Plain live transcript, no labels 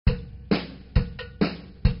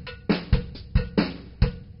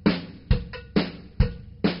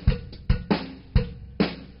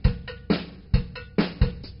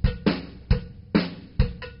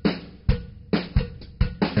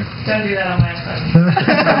Don't do that on my phone.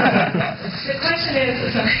 The question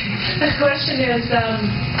is,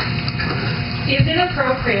 is it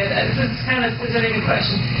appropriate, this is kind of a specific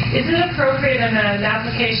question, is it appropriate in an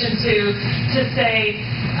application to say,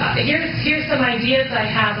 here's some ideas I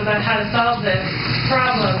have about how to solve this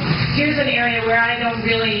problem. Here's an area where I don't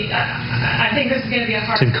really, I think this is going to be a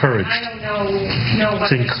hard It's encouraged. I don't know what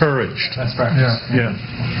it's encouraged. That's practice. Yeah.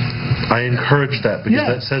 I encourage that because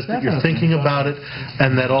that says that you're thinking about it,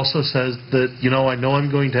 and that also says that, I know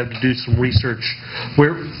I'm going to have to do some research.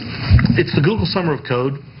 Where it's the Google Summer of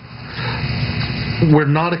Code. We're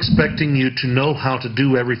not expecting you to know how to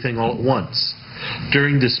do everything all at once.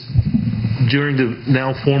 During the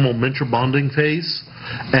now formal mentor bonding phase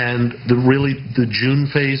and the June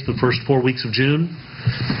phase, the first 4 weeks of June,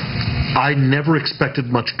 I never expected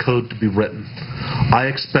much code to be written. I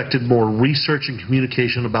expected more research and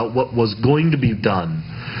communication about what was going to be done,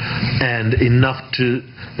 and enough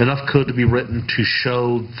code to be written to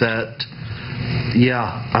show that,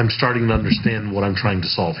 I'm starting to understand what I'm trying to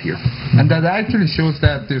solve here. And that actually shows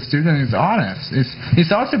that the student is honest.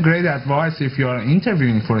 It's also great advice if you are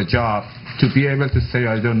interviewing for a job to be able to say,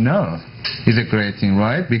 I don't know. Is a great thing,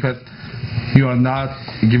 right? Because you are not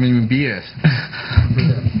giving BS.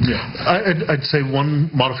 I'd say one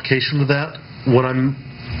modification to that. When I'm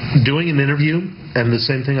doing an interview, and the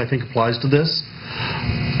same thing I think applies to this,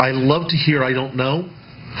 I love to hear I don't know,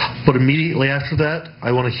 but immediately after that,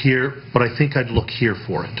 I want to hear, but I think I'd look here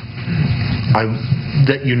for it.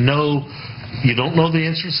 That you don't know the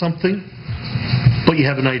answer to something, but you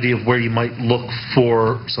have an idea of where you might look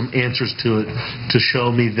for some answers to it to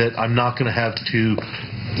show me that I'm not going to have to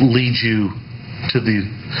lead you to the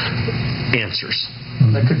answers.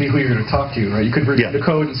 That could be who you're going to talk to, right? You could review the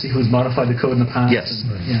code and see who's modified the code in the past. Yes.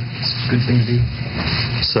 It's a good thing to do.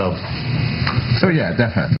 So yeah,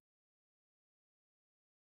 definitely.